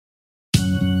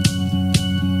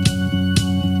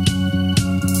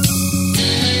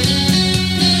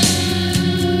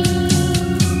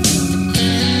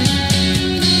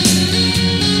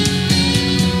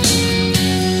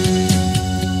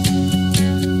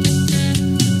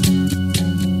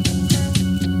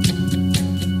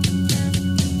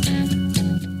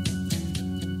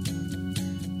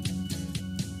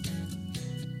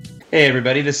Hey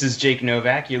everybody, this is Jake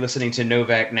Novak. You're listening to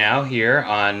Novak Now here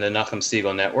on the Nachum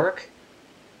Segal Network.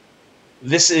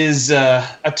 This is a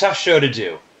tough show to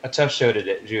do,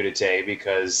 today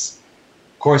because,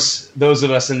 of course, those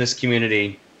of us in this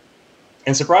community,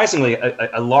 and surprisingly,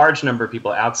 a large number of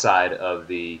people outside of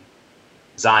the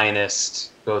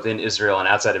Zionist, both in Israel and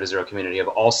outside of Israel community, have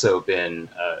also been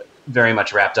very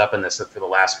much wrapped up in this for the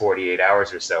last 48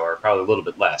 hours or so, or probably a little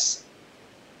bit less.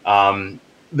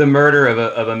 The murder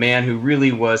of a man who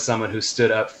really was someone who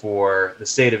stood up for the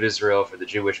state of Israel, for the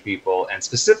Jewish people, and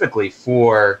specifically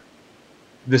for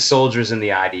the soldiers in the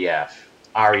IDF.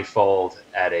 Ari Fuld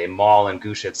at a mall in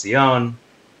Gush Etzion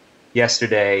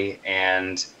yesterday,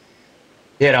 and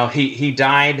he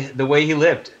died the way he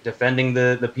lived, defending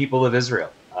the people of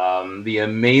Israel. The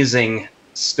amazing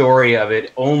story of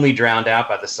it only drowned out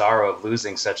by the sorrow of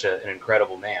losing such an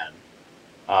incredible man.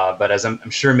 But as I'm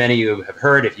sure many of you have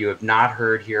heard, if you have not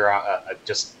heard here,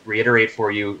 just reiterate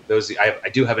for you, I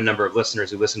do have a number of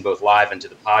listeners who listen both live and to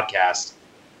the podcast.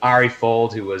 Ari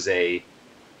Fuld, who was a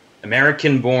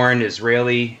American-born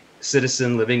Israeli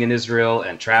citizen living in Israel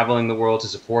and traveling the world to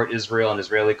support Israel and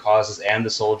Israeli causes and the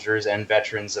soldiers and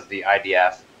veterans of the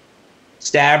IDF,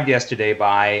 stabbed yesterday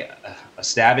by a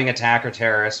stabbing attack or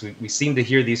terrorist. We seem to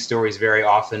hear these stories very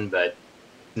often, but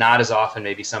not as often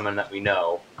maybe someone that we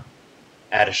know,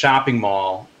 at a shopping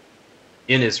mall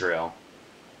in Israel.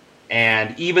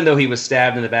 And even though he was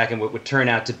stabbed in the back and what would turn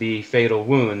out to be fatal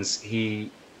wounds,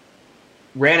 he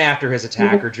ran after his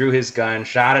attacker, drew his gun,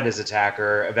 shot at his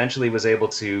attacker, eventually was able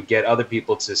to get other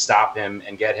people to stop him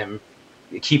and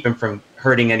keep him from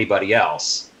hurting anybody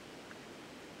else.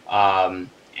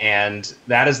 And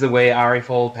that is the way Ari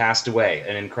Fuld passed away.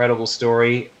 An incredible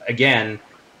story. Again,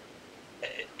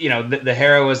 the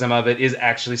heroism of it is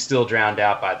actually still drowned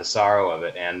out by the sorrow of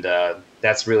it, and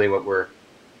that's really what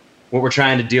we're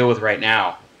trying to deal with right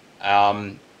now.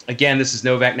 Again, this is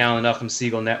Novak Now on the Nachum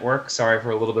Segal Network. Sorry for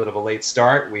a little bit of a late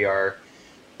start.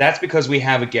 That's because we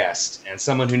have a guest, and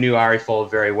someone who knew Ari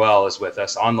Fuld very well is with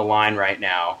us on the line right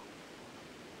now.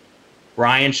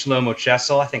 Brian Shlomo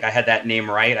Chesal. I think I had that name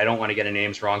right. I don't want to get any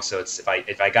names wrong, so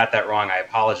if I got that wrong, I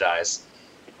apologize.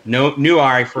 Knew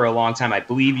Ari for a long time. I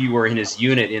believe you were in his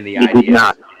unit in the IDF.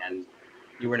 Not. And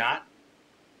you were not?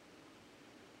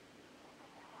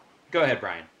 Go ahead,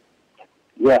 Brian.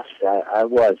 Yes, I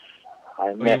was.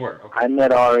 You were. Okay. I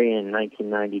met Ari in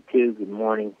 1992. Good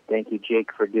morning. Thank you,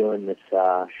 Jake, for doing this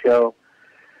show.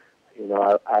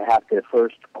 I have to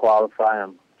first qualify.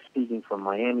 I'm speaking from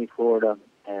Miami, Florida,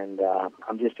 and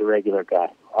I'm just a regular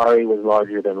guy. Ari was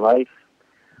larger than life.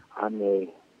 I'm a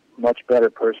much better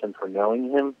person for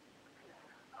knowing him.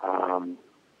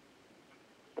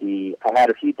 I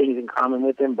had a few things in common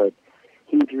with him, but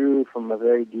he drew from a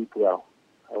very deep well,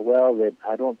 a well that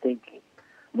I don't think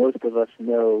most of us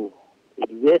know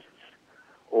exists,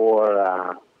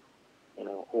 or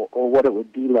what it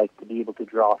would be like to be able to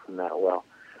draw from that well.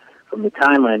 From the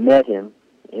time I met him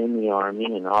in the Army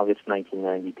in August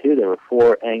 1992, there were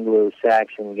 4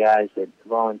 Anglo-Saxon guys that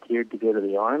volunteered to go to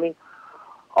the Army,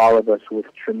 all of us with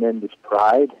tremendous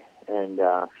pride and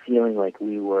feeling like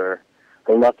we were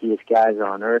the luckiest guys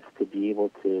on earth to be able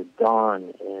to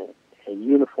don a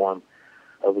uniform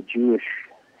of a Jewish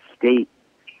state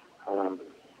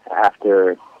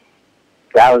after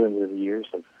thousands of years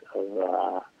of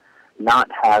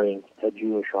not having a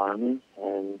Jewish army.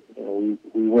 And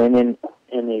we went in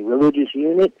a religious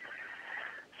unit,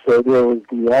 so there was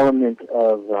the element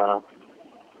of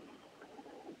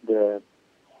the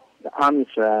Am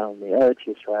Yisrael and the Eretz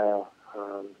Yisrael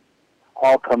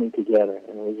all coming together,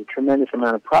 and it was a tremendous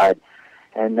amount of pride.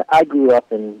 And I grew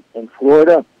up in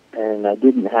Florida, and I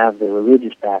didn't have the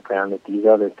religious background that these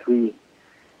other 3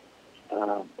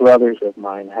 brothers of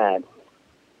mine had.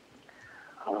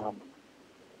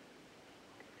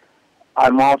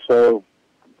 I'm also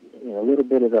a little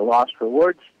bit at a loss for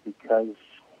words, because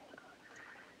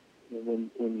when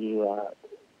you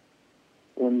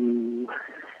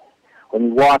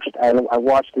watched, I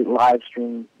watched it live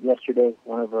stream yesterday.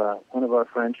 One of our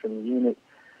friends from the unit,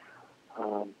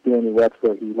 Danny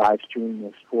Wetzler, he live streamed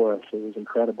this for us. It was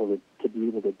incredible to be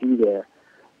able to be there.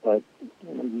 But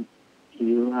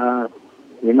you're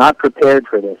not prepared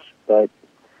for this. But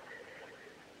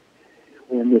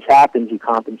when this happens, you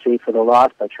compensate for the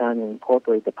loss by trying to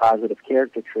incorporate the positive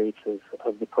character traits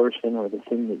of the person or the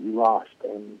thing that you lost.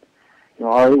 And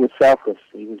Ari was selfless.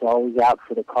 He was always out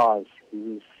for the cause.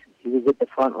 He was at the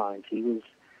front lines. He was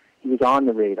on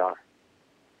the radar.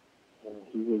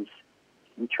 And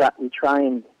we try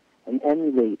and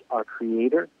emulate our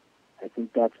Creator. I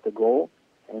think that's the goal.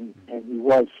 And he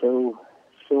was so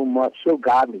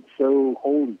godly, so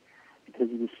holy, because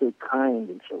he was so kind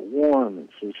and so warm and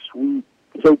so sweet,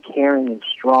 so caring and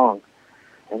strong.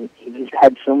 And he just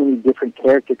had so many different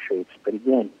character traits. But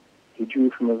again, he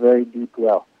drew from a very deep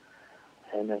well.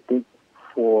 And I think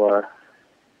for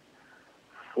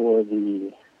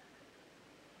the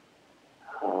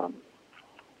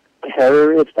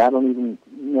terrorist, I don't even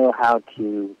know how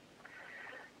to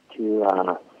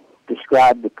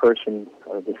describe the person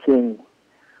or the thing,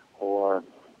 or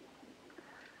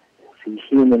if he's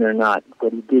human or not,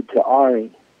 what he did to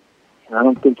Ari. And I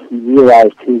don't think he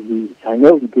realized I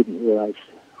know he didn't realize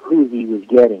who he was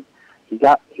getting. He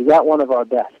got one of our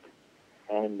best.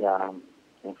 And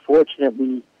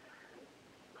unfortunately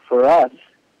for us,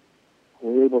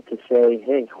 we were able to say,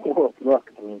 hey, look,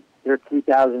 I mean, there are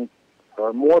 3,000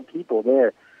 or more people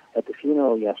there at the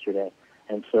funeral yesterday.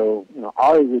 And so,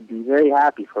 Ari would be very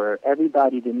happy for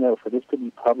everybody to know, for this to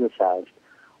be publicized,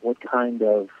 what kind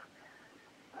of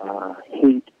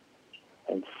hate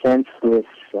and senseless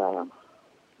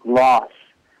loss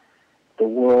the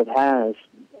world has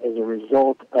as a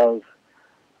result of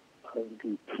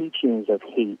the teachings of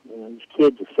hate. These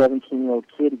kids, a 17-year-old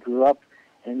kid who grew up,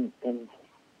 and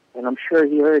I'm sure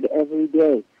he heard every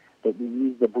day that we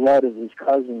use the blood of his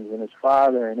cousins and his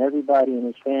father and everybody in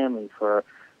his family for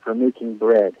making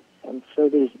bread. And so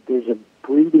there's a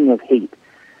breeding of hate.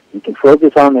 You can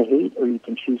focus on the hate, or you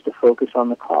can choose to focus on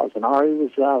the cause. And Ari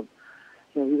was,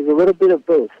 he was a little bit of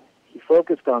both. He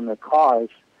focused on the cause,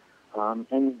 and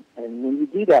when you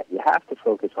do that, you have to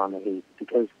focus on the hate,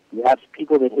 because you have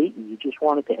people that hate you. You just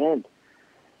want it to end.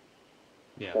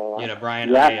 Yeah, so, Brian,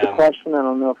 you asked a question. I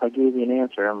don't know if I gave you an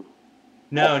answer.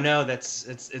 No,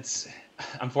 it's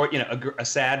unfortunate, a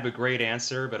sad but great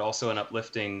answer, but also an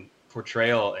uplifting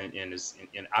portrayal in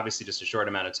obviously just a short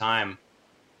amount of time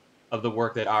of the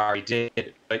work that Ari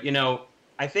did. But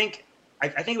I think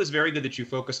it was very good that you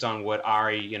focused on what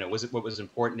Ari, what was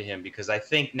important to him, because I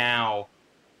think now,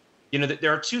 that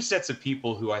there are two sets of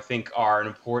people who I think are an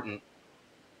important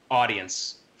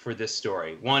audience for this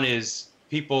story. One is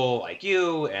people like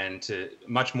you, and to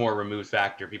much more removed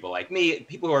factor, people like me,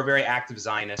 people who are very active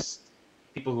Zionists,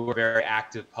 people who are very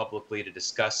active publicly to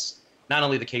discuss not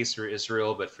only the case for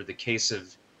Israel, but for the case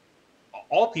of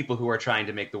all people who are trying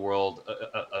to make the world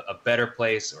a better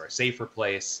place or a safer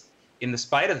place, in the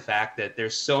spite of the fact that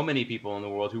there's so many people in the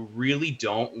world who really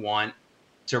don't want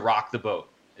to rock the boat.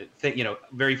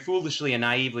 Very foolishly and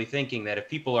naively thinking that if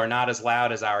people are not as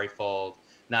loud as Ari Fuld,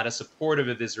 not as supportive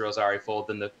of Israel's Ari Fuld,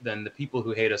 then the people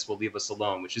who hate us will leave us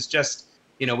alone, which is just,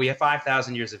 we have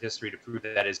 5,000 years of history to prove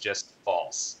that is just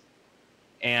false.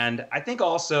 And I think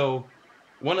also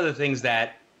one of the things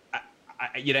that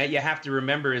you have to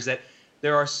remember is that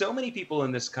there are so many people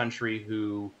in this country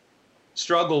who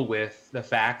struggle with the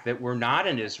fact that we're not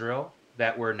in Israel,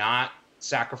 that we're not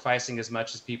sacrificing as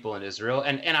much as people in Israel.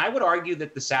 And I would argue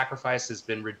that the sacrifice has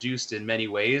been reduced in many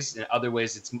ways. In other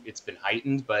ways, it's been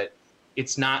heightened, but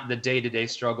it's not the day-to-day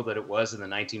struggle that it was in the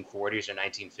 1940s or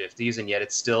 1950s, and yet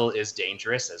it still is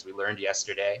dangerous, as we learned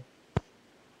yesterday.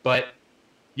 But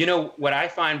what I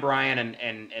find, Brian,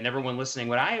 and everyone listening,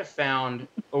 what I have found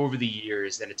over the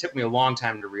years, and it took me a long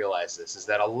time to realize this, is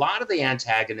that a lot of the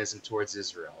antagonism towards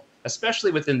Israel,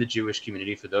 especially within the Jewish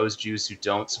community, for those Jews who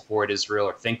don't support Israel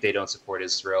or think they don't support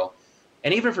Israel,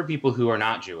 and even for people who are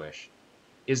not Jewish,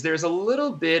 is there's a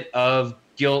little bit of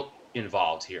guilt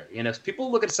involved here.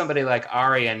 People look at somebody like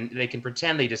Ari and they can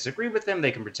pretend they disagree with him.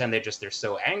 They can pretend they're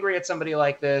so angry at somebody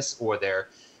like this,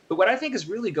 but what I think is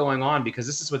really going on, because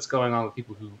this is what's going on with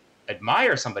people who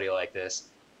admire somebody like this,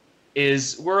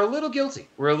 is we're a little guilty.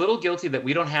 We're a little guilty that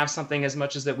we don't have something as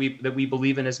much as that we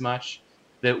believe in as much,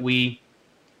 that we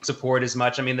support as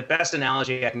much. I mean, the best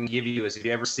analogy I can give you is if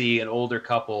you ever see an older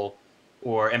couple,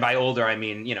 and by older I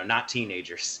mean, not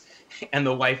teenagers, and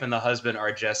the wife and the husband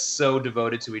are just so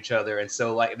devoted to each other, and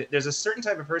so there's a certain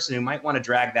type of person who might want to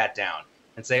drag that down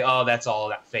and say, oh, that's all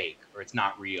that fake, or it's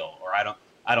not real, or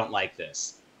I don't like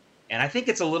this. And I think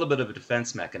it's a little bit of a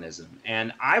defense mechanism.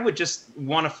 And I would just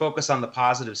want to focus on the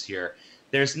positives here.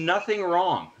 There's nothing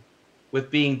wrong with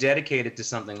being dedicated to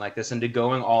something like this and to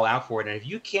going all out for it. And if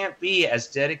you can't be as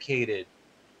dedicated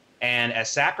and as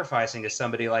sacrificing as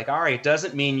somebody like Ari, it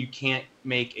doesn't mean you can't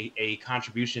make a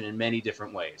contribution in many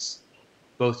different ways,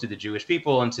 both to the Jewish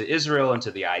people and to Israel and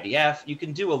to the IDF. You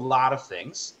can do a lot of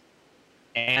things,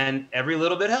 and every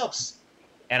little bit helps.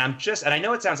 And I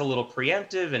know it sounds a little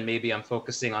preemptive, and maybe I'm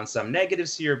focusing on some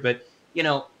negatives here, but,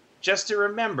 just to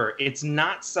remember, it's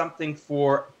not something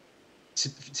to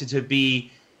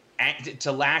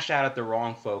lash out at the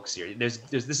wrong folks here. This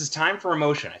is time for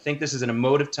emotion. I think this is an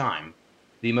emotive time.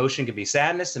 The emotion can be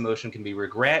sadness, emotion can be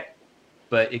regret,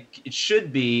 but it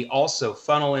should be also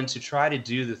funnel in to try to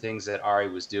do the things that Ari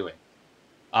was doing.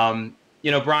 Brian,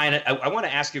 I want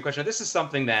to ask you a question. This is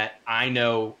something that I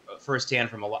know firsthand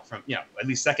from at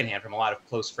least secondhand from a lot of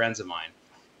close friends of mine.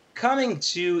 Coming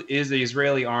to the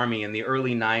Israeli army in the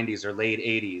early 90s or late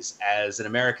 80s as an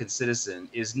American citizen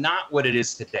is not what it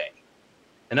is today.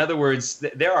 In other words,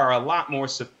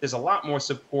 there's a lot more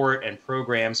support and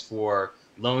programs for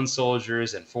lone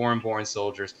soldiers and foreign-born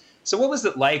soldiers. So what was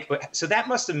it like? So that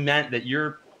must have meant that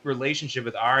your relationship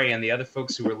with Ari and the other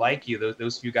folks who were like you,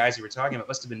 those few guys you were talking about,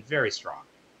 must have been very strong.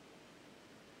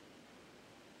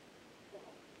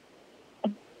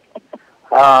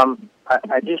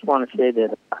 I just want to say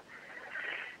that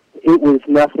it was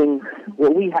nothing.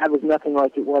 What we had was nothing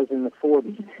like it was in the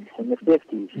 40s and the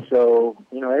 50s. So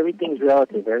everything's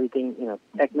relative. Everything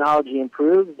technology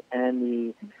improved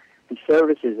and the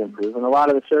services improved, and a lot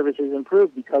of the services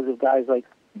improved because of guys like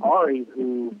Ari,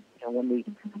 who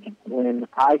when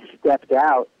I stepped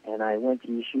out and I went to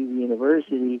Yeshiva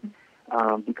University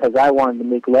because I wanted to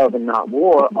make love and not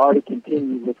war, Ari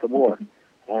continued with the war.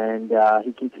 And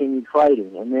he continued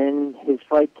fighting, and then his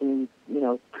fight turned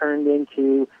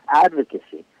into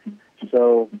advocacy.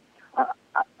 So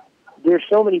there's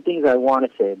so many things I want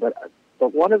to say, but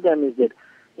one of them is that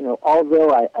although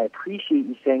I appreciate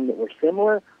you saying that we're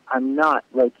similar, I'm not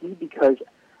like you because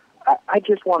I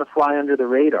just want to fly under the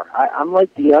radar. I'm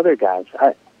like the other guys.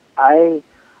 I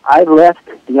left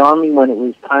the Army when it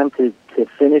was time to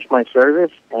finish my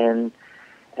service, and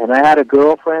I had a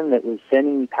girlfriend that was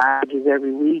sending me packages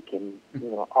every week, and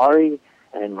Ari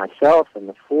and myself and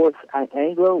the fourth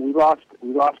Anglo, we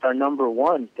lost our number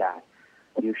one guy,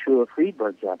 Yeshua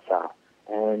Friedberg Zatzal,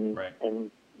 and right.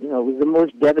 and it was the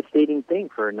most devastating thing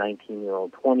for a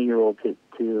 19-year-old, 20-year-old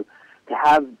to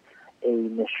have a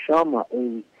neshama,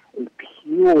 a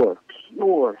pure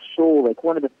soul, like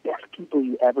one of the best people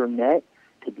you ever met,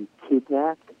 to be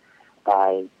kidnapped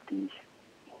by these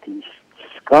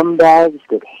scumbags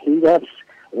that hate us,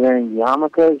 wearing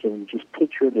yarmulkes, and just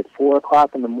picture it at 4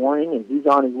 o'clock in the morning, and he's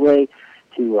on his way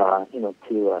to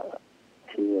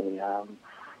an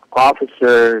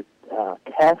officer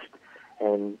test,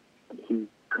 and he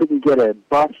couldn't get a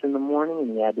bus in the morning,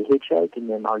 and he had to hitchhike, and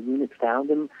then our unit found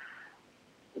him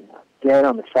dead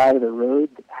on the side of the road,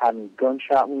 having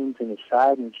gunshot wounds in his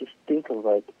side, and just think of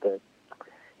like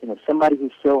somebody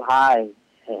who's so high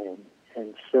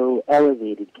and so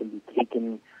elevated can be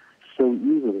taken so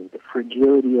easily, the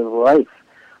fragility of life.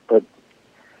 But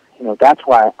that's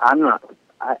why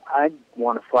I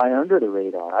want to fly under the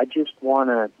radar. I just want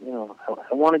to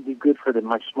I want to do good for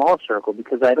my small circle,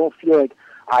 because I don't feel like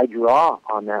I draw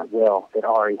on that well that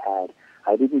Ari had.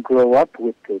 I didn't grow up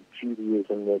with the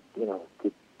Judaism that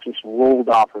that just rolled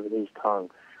off of his tongue.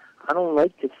 I don't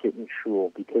like to sit in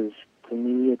shul because to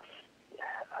me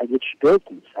I get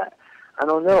shpilkies. I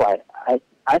don't know.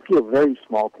 I feel very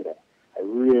small today. I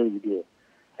really do.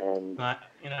 And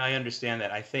I understand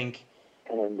that. I think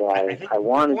I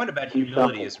want the point about humility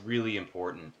something. is really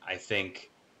important. I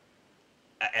think,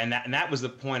 and that was the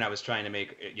point I was trying to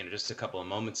make. Just a couple of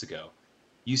moments ago.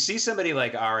 You see somebody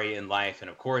like Ari in life, and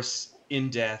of course in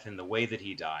death, and the way that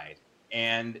he died,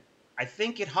 and I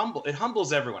think it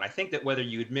humbles everyone. I think that whether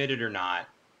you admit it or not,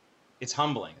 it's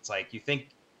humbling. It's like you think,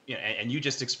 and you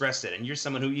just expressed it, and you're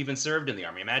someone who even served in the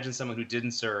Army. Imagine someone who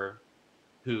didn't serve,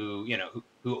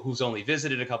 who's only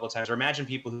visited a couple of times, or imagine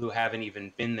people who haven't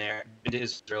even been to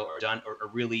Israel, or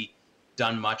really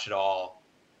done much at all.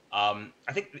 I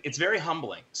think it's very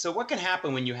humbling. So what can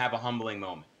happen when you have a humbling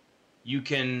moment? You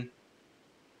can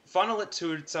funnel it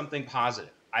to something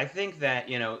positive. I think that,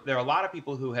 there are a lot of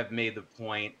people who have made the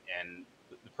point, and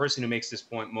the person who makes this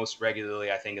point most regularly,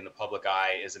 I think, in the public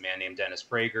eye is a man named Dennis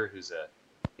Prager, who's a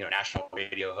national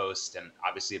radio host and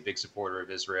obviously a big supporter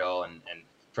of Israel and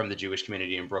from the Jewish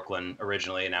community in Brooklyn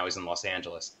originally, and now he's in Los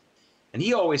Angeles. And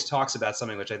he always talks about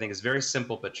something which I think is very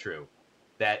simple but true,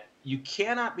 that you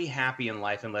cannot be happy in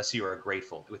life unless you are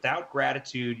grateful. Without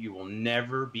gratitude, you will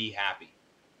never be happy.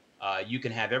 You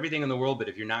can have everything in the world, but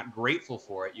if you're not grateful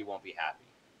for it, you won't be happy.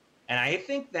 And I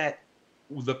think that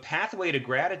the pathway to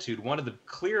gratitude, one of the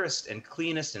clearest and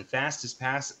cleanest and fastest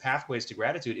pathways to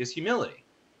gratitude, is humility.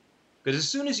 Because as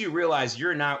soon as you realize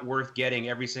you're not worth getting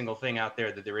every single thing out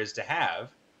there that there is to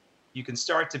have, you can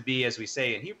start to be, as we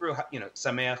say in Hebrew,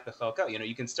 sameach b'chalko.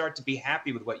 You can start to be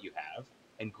happy with what you have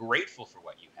and grateful for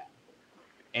what you have.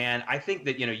 And I think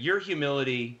that, your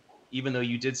humility, even though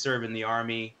you did serve in the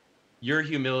Army, your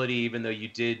humility, even though you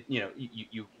did,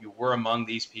 you were among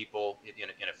these people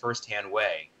in a firsthand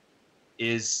way,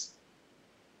 is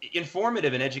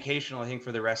informative and educational, I think,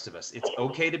 for the rest of us. It's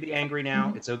okay to be angry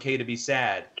now. It's okay to be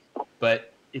sad.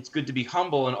 But it's good to be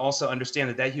humble and also understand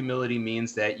that humility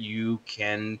means that you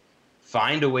can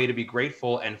find a way to be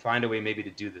grateful and find a way maybe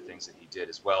to do the things that he did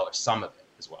as well, or some of it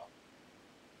as well.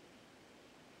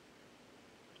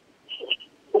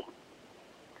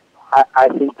 I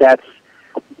think that's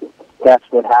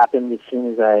what happened as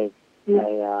soon as I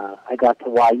got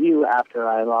to YU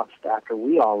after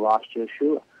we all lost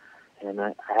Yeshua, and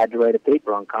I had to write a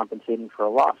paper on compensating for a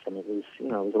loss, and it was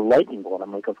a lightning bolt.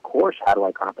 I'm like, of course, how do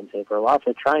I compensate for a loss?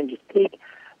 I try and just take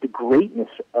the greatness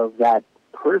of that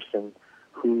person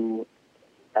who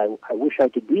I wish I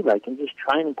could be like, and just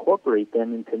try and incorporate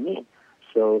them into me.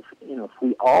 So if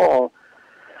we all,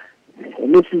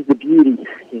 and this is the beauty,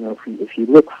 if you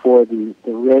look for the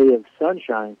ray of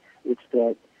sunshine, it's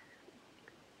that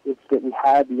we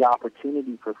had the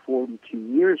opportunity for 42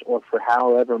 years, or for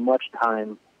however much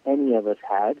time any of us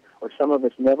had, or some of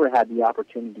us never had the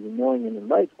opportunity of knowing him in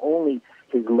life, only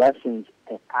his lessons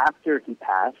after he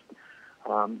passed.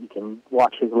 You can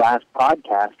watch his last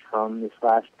podcast from this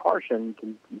last parsha, and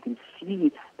you can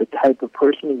see the type of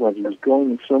person he was. He was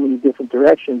going in so many different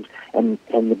directions, and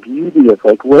the beauty of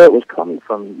like where it was coming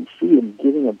from. You see him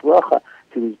giving a bracha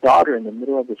to his daughter in the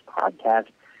middle of this podcast.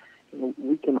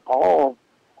 We can all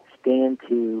stand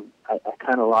to. I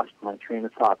kind of lost my train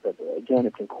of thought, but again,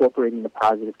 it's incorporating the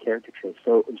positive character traits.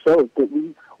 So that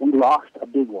we lost a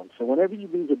big one. So whenever you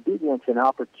lose a big one, it's an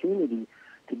opportunity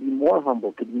to be more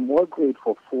humble, to be more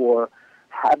grateful for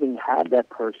having had that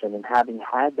person and having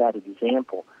had that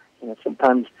example.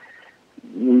 Sometimes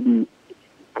maybe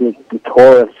the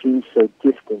Torah seems so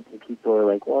distant, and people are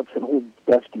like, well, it's an old,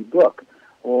 dusty book.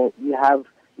 Well, you have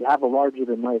a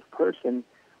larger-than-life person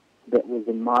that was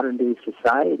in modern-day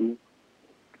society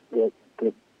that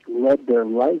led their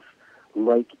life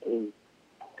like a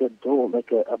adult,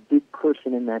 like a big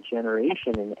person in that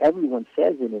generation, and everyone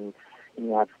says it, and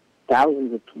you have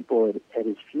thousands of people at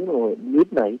his funeral at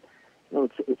midnight.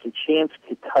 It's a chance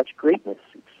to touch greatness.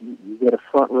 You get a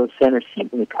front row center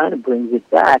seat, and it kind of brings it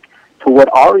back to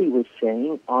what Ari was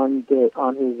saying on his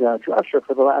drasha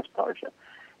for the last parsha.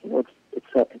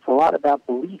 It's a lot about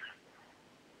belief.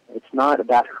 It's not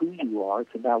about who you are.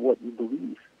 It's about what you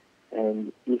believe.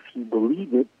 And if you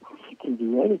believe it, you can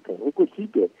do anything. Look what he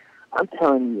did. I'm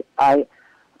telling you, I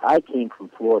came from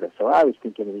Florida, so I was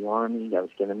thinking of the Army. I was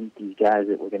going to meet these guys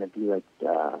that were going to be like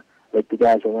the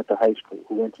guys I went to high school,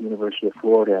 who went to University of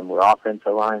Florida and were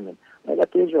offensive linemen. I got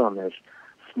to Israel, and there's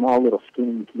small little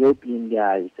skinny Ethiopian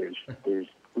guys. There's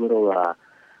little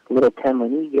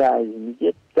Temanese guys, and you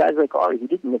get guys like Ari, who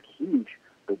didn't look huge,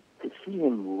 but to see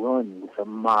him run with a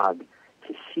mog,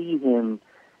 to see him,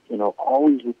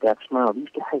 always with that smile. These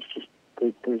guys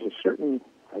there's a certain,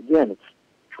 again, it's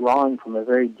drawing from a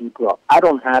very deep well. I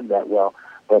don't have that well,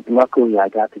 but luckily I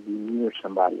got to be near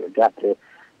somebody, or got to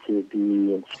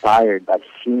be inspired by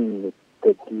seeing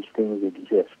that these things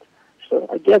exist. So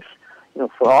I guess,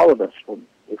 for all of us,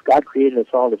 if God created us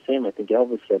all the same, I think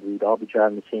Elvis said we'd all be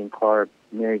driving the same car,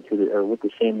 married to or with the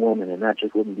same woman, and that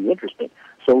just wouldn't be interesting.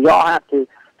 So we all have to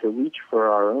reach for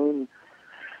our own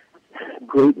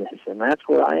greatness, and that's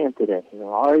where I am today.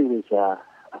 Ari was a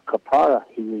kapara.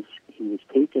 He was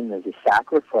taken as a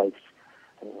sacrifice.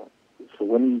 So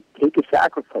when you take a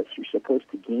sacrifice, you're supposed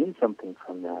to gain something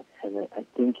from that. And I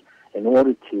think in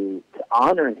order to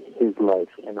honor his life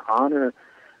and honor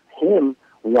him,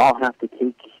 we all have to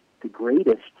take the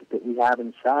greatest that we have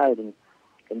inside and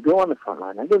go on the front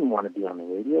line. I didn't want to be on the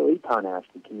radio. Eitan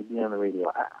asked me, can you be on the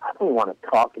radio? I don't want to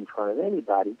talk in front of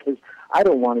anybody because I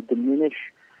don't want to diminish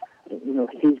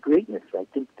his greatness. I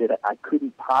think that I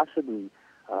couldn't possibly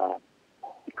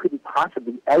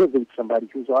elevate somebody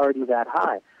who's already that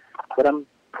high. But I'm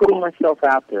putting myself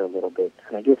out there a little bit,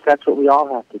 and I guess that's what we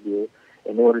all have to do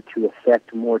in order to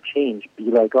affect more change. Be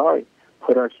like Ari,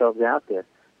 put ourselves out there,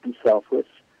 be selfless,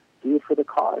 do it for the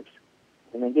cause.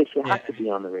 And I guess you have to be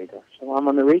on the radar. So I'm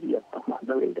on the radio.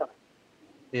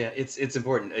 Yeah, it's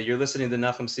important. You're listening to the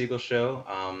Nachum Siegel Show.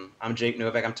 I'm Jake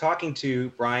Novak. I'm talking to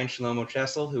Brian Shlomo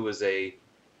Chesal, who was a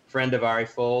friend of Ari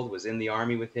Fuld, was in the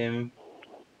Army with him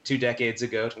 2 decades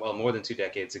ago, well, more than 2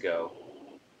 decades ago.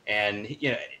 And,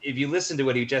 if you listen to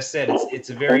what he just said, it's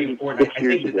very important. I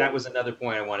think that was another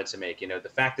point I wanted to make. The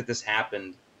fact that this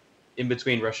happened in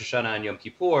between Rosh Hashanah and Yom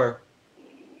Kippur,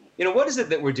 what is it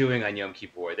that we're doing on Yom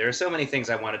Kippur? There are so many things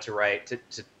I wanted to write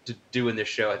to do in this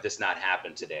show had this not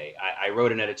happened today. I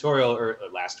wrote an editorial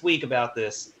last week about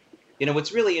this.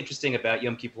 What's really interesting about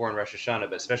Yom Kippur and Rosh Hashanah,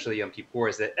 but especially Yom Kippur,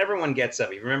 is that everyone gets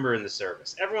up. You remember in the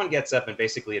service, everyone gets up and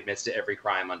basically admits to every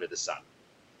crime under the sun.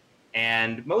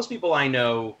 And most people I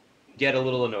know get a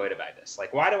little annoyed about this.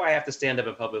 Like, why do I have to stand up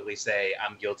and publicly say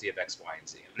I'm guilty of X, Y, and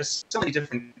Z? And there's so many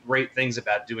different great things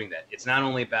about doing that. It's not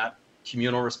only about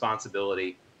communal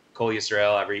responsibility. Kol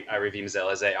Yisrael, Arivim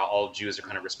Zelazeh, all Jews are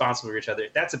kind of responsible for each other.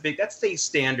 That's a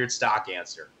standard stock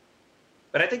answer.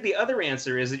 But I think the other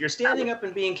answer is that you're standing up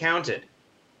and being counted.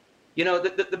 You know,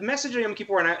 the message of Yom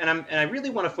Kippur, and I really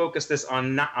want to focus this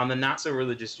on the not so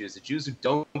religious Jews, the Jews who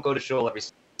don't go to shul every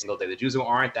single day, the Jews who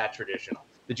aren't that traditional,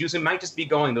 the Jews who might just be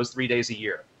going those 3 days a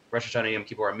year, Rosh Hashanah, Yom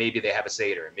Kippur, or maybe they have a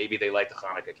Seder, and maybe they light the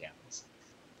Hanukkah candles.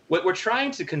 What we're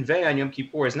trying to convey on Yom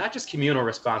Kippur is not just communal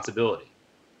responsibility,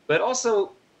 but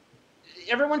also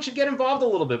everyone should get involved a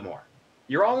little bit more.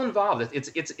 You're all involved.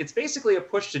 It's basically a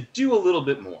push to do a little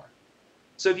bit more.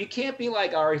 So if you can't be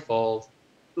like Ari Fuld,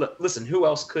 look, listen, who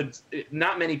else could?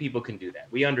 Not many people can do that.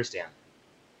 We understand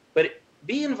that. But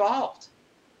be involved.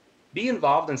 Be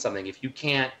involved in something. If you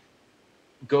can't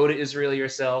go to Israel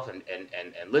yourself and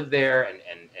live there, and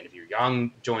if you're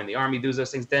young, join the army, do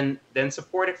those things, then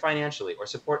support it financially,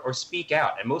 or speak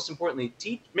out. And most importantly,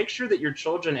 make sure that your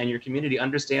children and your community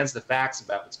understands the facts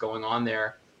about what's going on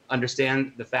there,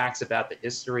 understand the facts about the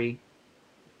history.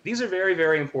 These are very,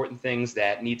 very important things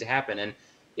that need to happen. And,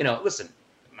 listen,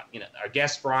 our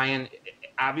guest, Brian,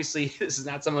 obviously this is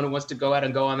not someone who wants to go out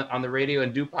and go on the radio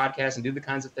and do podcasts and do the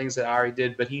kinds of things that Ari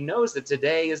did, but he knows that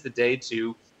today is the day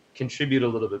to contribute a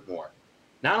little bit more,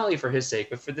 not only for his sake,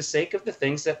 but for the sake of the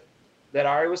things that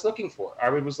Ari was looking for,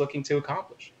 Ari was looking to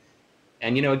accomplish.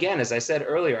 And, again, as I said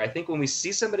earlier, I think when we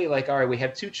see somebody like Ari, we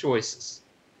have two choices.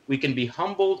 We can be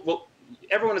humbled. Well,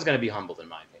 everyone is going to be humbled, in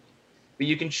my opinion. But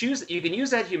you can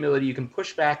use that humility, you can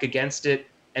push back against it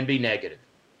and be negative.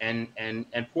 And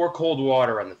pour cold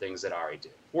water on the things that Ari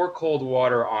did. Pour cold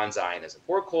water on Zionism.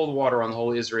 Pour cold water on the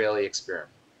whole Israeli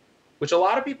experiment, which a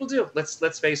lot of people do.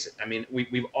 Let's face it. I mean,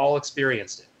 we've all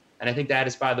experienced it. And I think that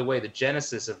is, by the way, the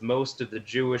genesis of most of the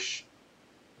Jewish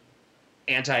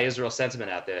anti-Israel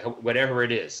sentiment out there, whatever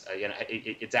it is.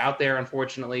 It's out there,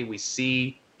 unfortunately. We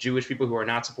see Jewish people who are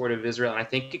not supportive of Israel, and I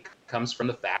think it comes from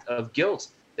the fact of guilt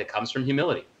that comes from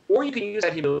humility. Or you can use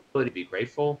that humility to be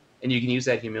grateful, and you can use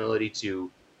that humility to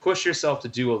push yourself to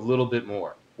do a little bit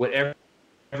more, whatever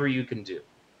you can do.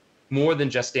 More than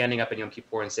just standing up in Yom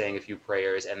Kippur and saying a few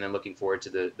prayers and then looking forward to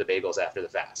the bagels after the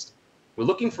fast. We're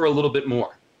looking for a little bit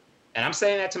more. And I'm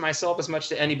saying that to myself as much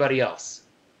to anybody else.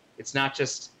 It's not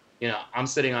just, I'm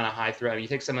sitting on a high throne. You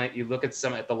look at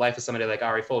the life of somebody like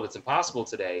Ari Fuld. It's impossible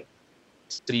today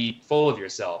to be full of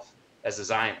yourself as a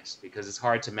Zionist because it's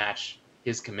hard to match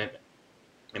his commitment.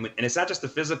 And it's not just the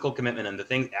physical commitment and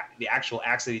the actual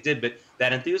acts that he did, but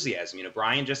that enthusiasm.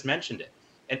 Brian just mentioned it.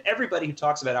 And everybody who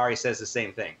talks about Ari says the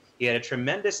same thing. He had a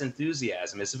tremendous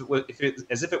enthusiasm, as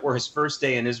if it were his first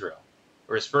day in Israel,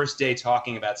 or his first day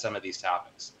talking about some of these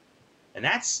topics. And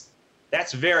that's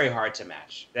very hard to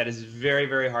match. That is very,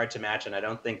 very hard to match, and I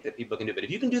don't think that people can do it. But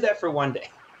if you can do that for one day,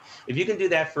 if you can do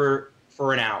that for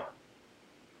an hour,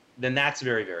 then that's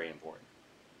very, very important.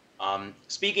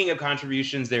 Speaking of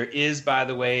contributions, there is, by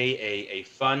the way, a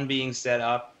fund being set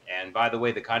up. And by the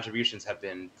way, the contributions have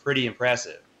been pretty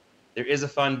impressive. There is a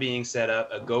fund being set up,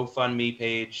 a GoFundMe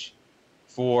page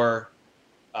for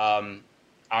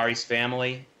Ari's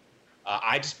family.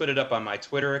 I just put it up on my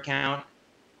Twitter account.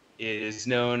 It is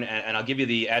known, and I'll give you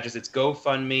the address. It's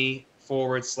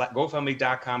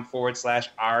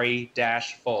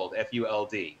GoFundMe.com/Ari-Fuld,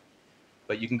 F-U-L-D.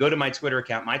 But you can go to my Twitter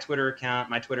account. My Twitter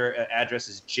address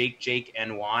is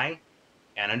JakeNY,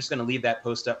 and I'm just going to leave that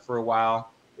post up for a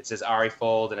while. It says Ari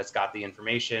Fuld, and it's got the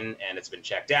information, and it's been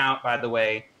checked out, by the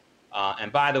way.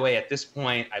 And by the way, at this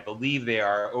point, I believe they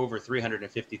are over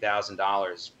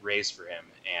 $350,000 raised for him,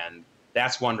 and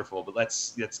that's wonderful. But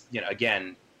let's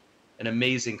again, an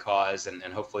amazing cause, and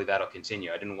hopefully that'll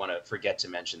continue. I didn't want to forget to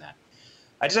mention that.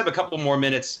 I just have a couple more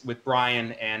minutes with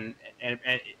Brian, and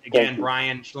again,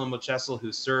 Brian Shlomo Chesal,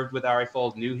 who served with Ari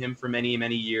Fuld, knew him for many,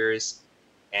 many years,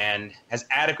 and has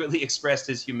adequately expressed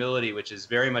his humility, which is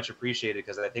very much appreciated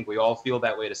because I think we all feel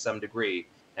that way to some degree.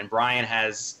 And Brian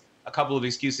has a couple of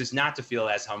excuses not to feel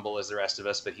as humble as the rest of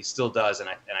us, but he still does, and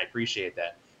I appreciate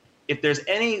that. If there's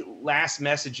any last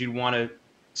message you want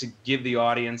to give the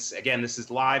audience, again, this is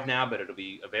live now, but it'll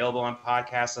be available on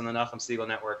podcasts on the Nachum Segal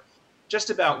Network, just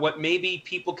about what maybe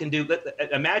people can do.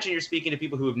 Imagine you're speaking to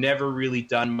people who have never really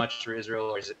done much for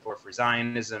Israel or for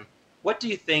Zionism. What do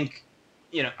you think,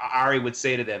 Ari would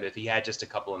say to them if he had just a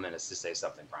couple of minutes to say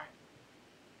something, Brian?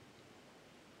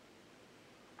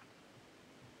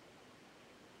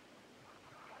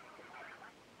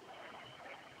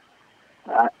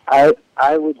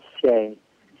 I would say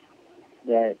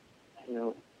that,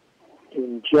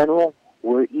 in general,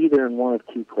 we're either in one of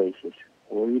two places.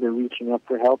 We're either reaching up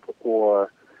for help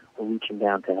or reaching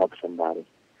down to help somebody.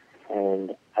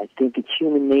 And I think it's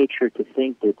human nature to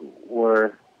think that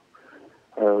we're,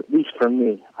 or at least for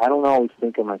me, I don't always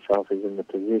think of myself as in the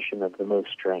position of the most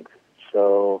strength.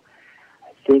 So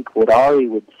I think what Ari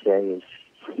would say is,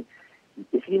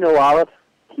 if you know Aleph,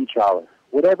 teach Aleph.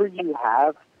 Whatever you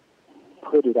have,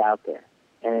 put it out there.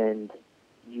 And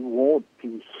you won't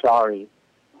be sorry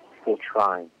for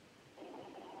trying.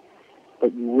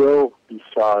 But you will be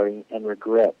sorry and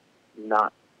regret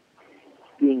not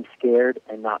being scared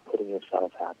and not putting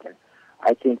yourself out there.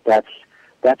 I think that's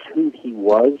who he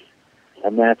was,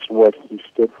 and that's what he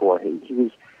stood for. He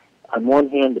was, on one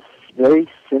hand, a very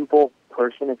simple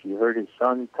person. If you heard his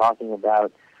son talking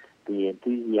about the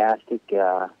enthusiastic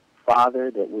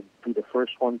father that would be the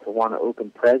first one to want to open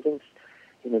presents,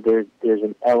 there's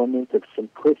an element of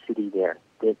simplicity there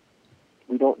that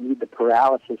we don't need the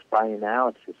paralysis by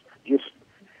analysis. Just,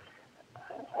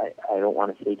 I don't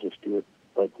want to say just do it,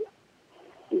 but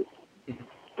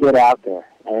get out there.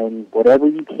 And whatever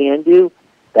you can do,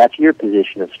 that's your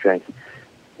position of strength.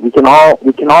 We can all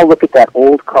look at that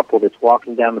old couple that's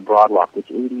walking down the Broadwalk that's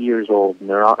 80 years old, and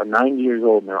they're 90 years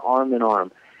old, and they're arm in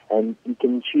arm. And you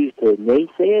can choose to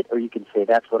naysay it, or you can say,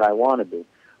 that's what I want to be.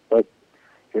 But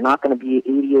you're not going to be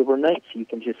 80 overnight, so you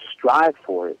can just strive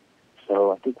for it.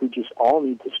 So I think we just all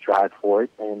need to strive for it,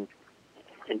 and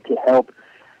to help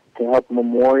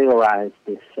memorialize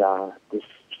this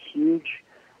huge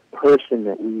person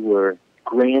that we were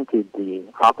granted the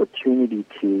opportunity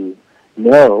to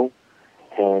know,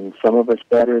 and some of us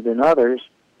better than others.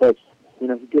 But he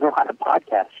did a lot of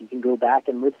podcasts. You can go back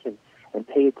and listen and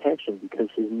pay attention, because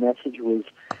his message was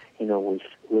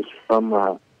from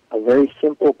a very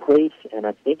simple place, and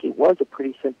I think it was a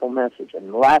pretty simple message. And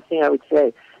the last thing I would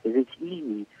say is it's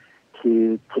easy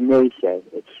to naysay.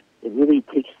 It really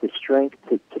takes the strength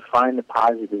to find the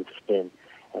positive spin.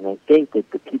 And I think that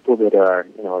the people that are,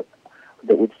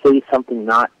 that would say something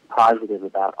not positive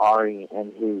about Ari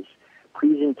and his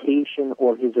presentation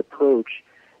or his approach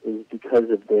is because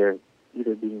of their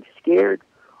either being scared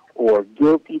or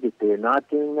guilty that they're not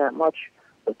doing that much.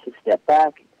 But to step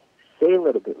back, say a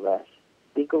little bit less,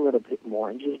 think a little bit more,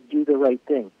 and just do the right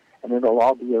thing. And it'll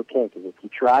all be okay, because if you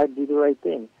try to do the right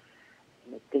thing,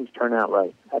 things turn out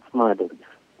right. That's my belief.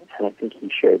 And I think he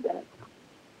shared that.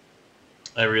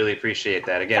 I really appreciate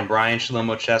that. Again, Brian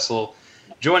Shlomo Chesal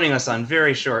joining us on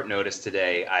very short notice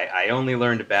today. I only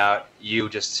learned about you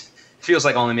just feels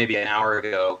like only maybe an hour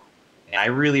ago. And I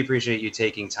really appreciate you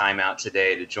taking time out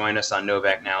today to join us on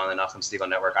Novak Now on the Nachum Segal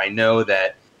Network. I know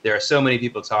that there are so many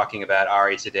people talking about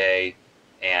Ari today,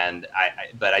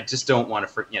 but I just don't want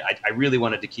to, I really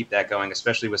wanted to keep that going,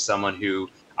 especially with someone who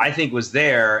I think was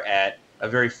there at a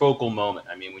very focal moment.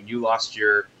 I mean, when you lost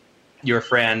your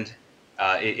friend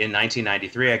in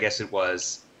 1993, I guess it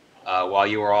was, while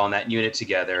you were all in that unit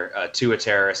together, to a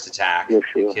terrorist attack and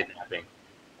kidnapping,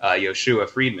 Yoshua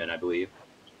Friedman, I believe.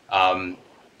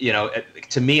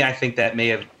 To me, I think that may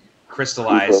have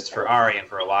crystallized for Ari and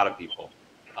for a lot of people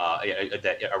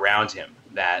that around him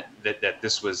that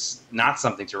this was not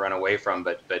something to run away from,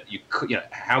 but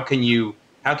how can you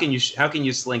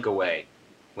slink away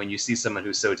when you see someone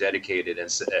who's so dedicated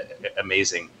and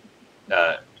amazing,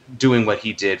 doing what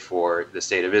he did for the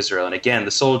state of Israel, and again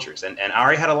the soldiers, and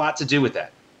Ari had a lot to do with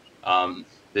that.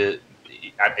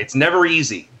 It's never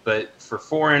easy, but for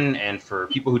foreign and for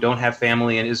people who don't have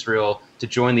family in Israel to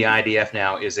join the IDF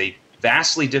now is a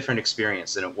vastly different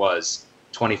experience than it was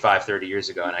 25, 30 years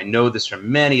ago. And I know this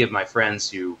from many of my friends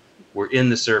who were in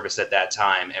the service at that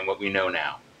time and what we know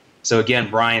now. So again,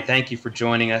 Brian, thank you for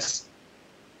joining us.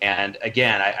 And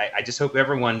again, I just hope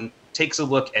everyone takes a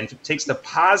look and takes the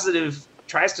positive,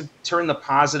 tries to turn the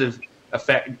positive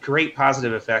effect, create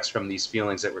positive effects from these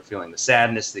feelings that we're feeling, the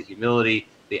sadness, the humility,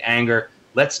 the anger.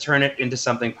 Let's turn it into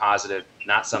something positive,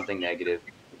 not something negative.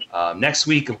 Next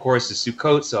week, of course, is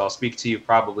Sukkot, so I'll speak to you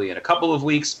probably in a couple of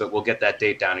weeks, but we'll get that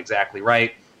date down exactly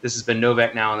right. This has been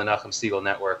Novak Now on the Nachum Segal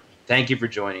Network. Thank you for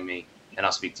joining me, and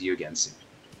I'll speak to you again soon.